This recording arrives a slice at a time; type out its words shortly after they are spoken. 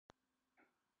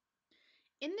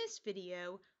In this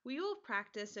video, we will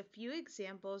practice a few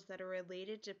examples that are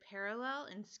related to parallel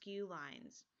and skew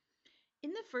lines. In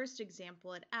the first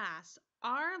example, it asks,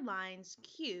 are lines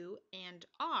Q and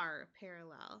R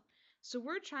parallel? So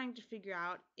we're trying to figure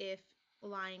out if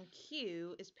line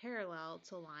Q is parallel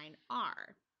to line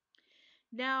R.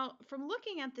 Now, from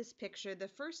looking at this picture, the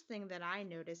first thing that I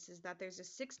notice is that there's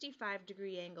a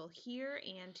 65-degree angle here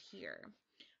and here.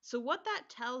 So what that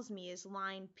tells me is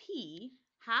line P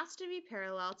has to be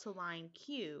parallel to line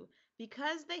Q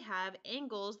because they have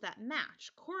angles that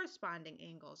match, corresponding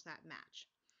angles that match.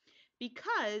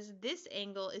 Because this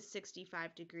angle is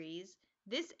 65 degrees,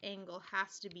 this angle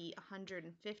has to be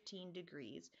 115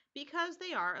 degrees because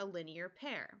they are a linear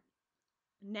pair.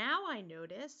 Now I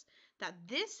notice that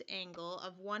this angle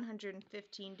of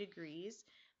 115 degrees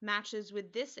matches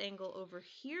with this angle over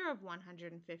here of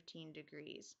 115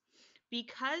 degrees.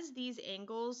 Because these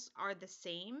angles are the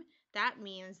same, that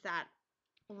means that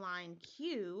line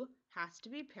Q has to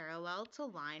be parallel to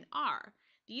line R.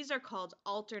 These are called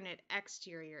alternate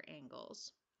exterior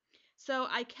angles. So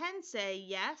I can say,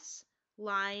 yes,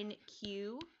 line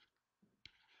Q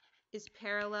is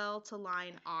parallel to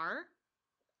line R.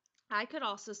 I could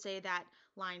also say that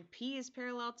line P is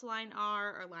parallel to line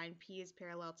R or line P is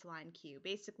parallel to line Q.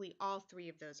 Basically, all three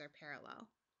of those are parallel.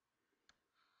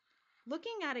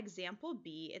 Looking at example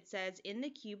B, it says in the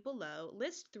cube below,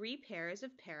 list 3 pairs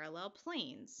of parallel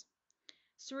planes.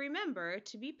 So remember,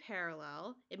 to be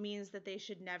parallel, it means that they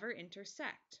should never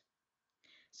intersect.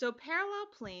 So parallel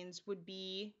planes would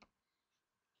be,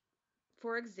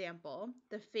 for example,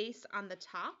 the face on the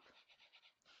top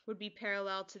would be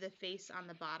parallel to the face on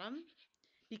the bottom,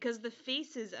 because the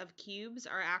faces of cubes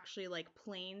are actually like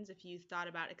planes if you thought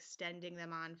about extending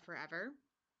them on forever.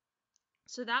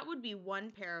 So that would be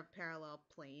one pair of parallel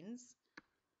planes.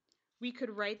 We could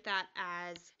write that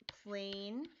as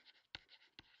plane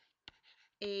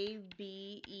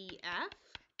ABEF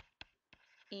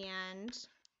and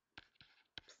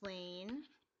plane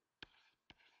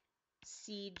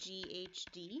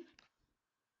CGHD.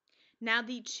 Now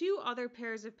the two other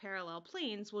pairs of parallel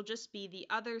planes will just be the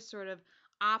other sort of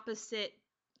opposite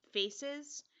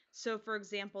faces. So for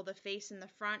example, the face in the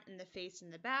front and the face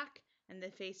in the back, and the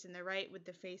face in the right with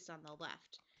the face on the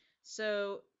left.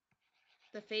 So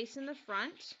the face in the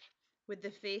front with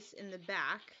the face in the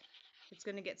back, it's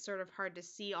going to get sort of hard to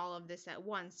see all of this at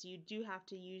once. So you do have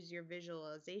to use your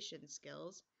visualization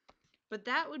skills. But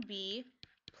that would be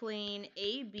plane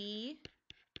AB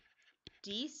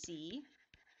DC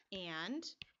and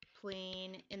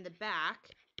plane in the back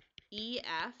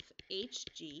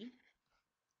EFHG.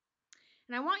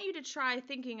 And I want you to try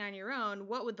thinking on your own,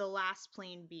 what would the last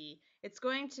plane be? It's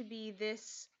going to be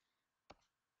this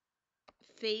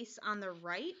face on the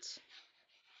right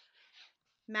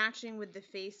matching with the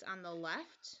face on the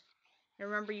left. And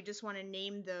remember, you just want to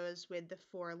name those with the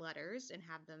 4 letters and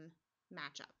have them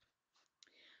match up.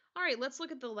 All right, let's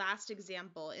look at the last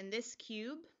example. In this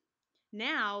cube,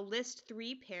 now list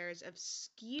 3 pairs of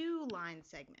skew line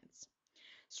segments.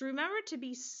 So remember, to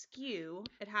be skew,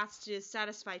 it has to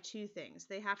satisfy 2 things.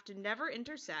 They have to never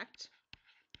intersect,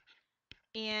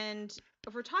 and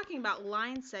if we're talking about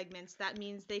line segments, that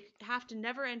means they have to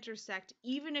never intersect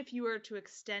even if you were to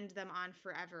extend them on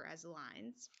forever as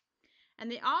lines. And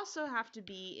they also have to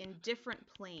be in different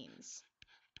planes.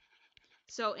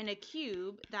 So in a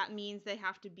cube, that means they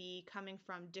have to be coming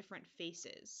from different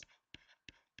faces.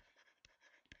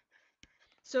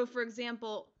 So for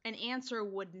example, an answer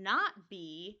would not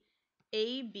be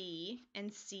AB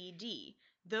and CD.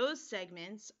 Those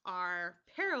segments are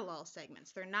parallel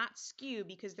segments. They're not skew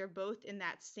because they're both in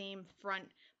that same front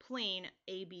plane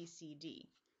ABCD.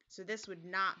 So this would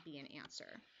not be an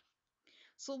answer.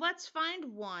 So let's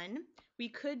find one. We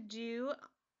could do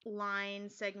line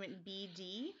segment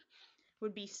BD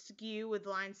would be skew with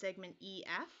line segment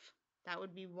EF. That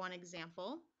would be one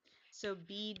example. So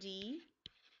BD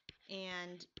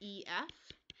and EF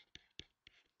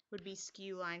would be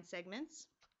skew line segments.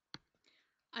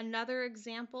 Another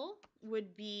example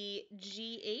would be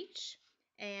GH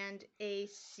and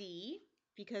AC,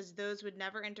 because those would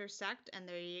never intersect and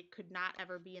they could not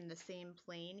ever be in the same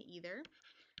plane either.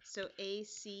 So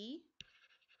AC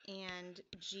and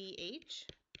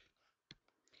GH.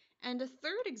 And a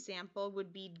third example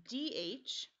would be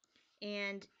DH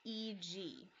and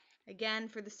EG. Again,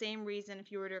 for the same reason,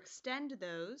 if you were to extend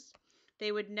those,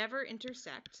 they would never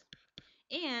intersect,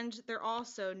 and they're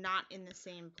also not in the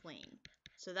same plane.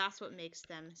 So that's what makes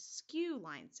them skew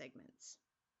line segments.